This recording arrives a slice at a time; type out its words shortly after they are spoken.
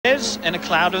is in a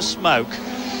cloud of smoke,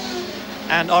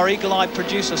 and our eagle-eyed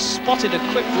producer spotted a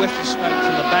quick whiff of smoke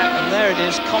from the back, and there it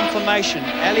is, confirmation.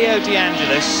 Elio de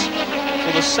Angelis,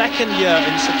 for the second year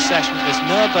in succession at this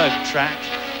Nürburgring track,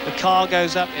 the car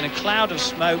goes up in a cloud of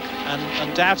smoke, and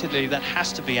undoubtedly that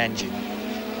has to be engine.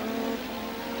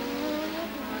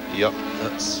 Yep,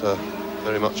 that's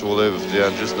very much all over for De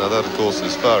Angelis. Now that, of course,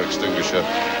 is fire extinguisher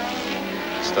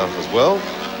stuff as well.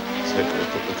 We'll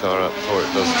put the car out before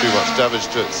it does too much damage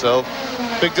to itself.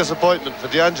 Big disappointment for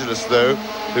De Angelis, though,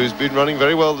 who's been running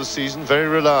very well this season, very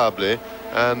reliably,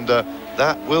 and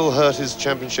that will hurt his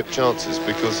championship chances,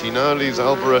 because he now leaves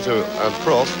Alboreto and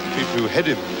Prost, the people who head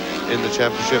him in the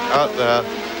championship, out there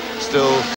still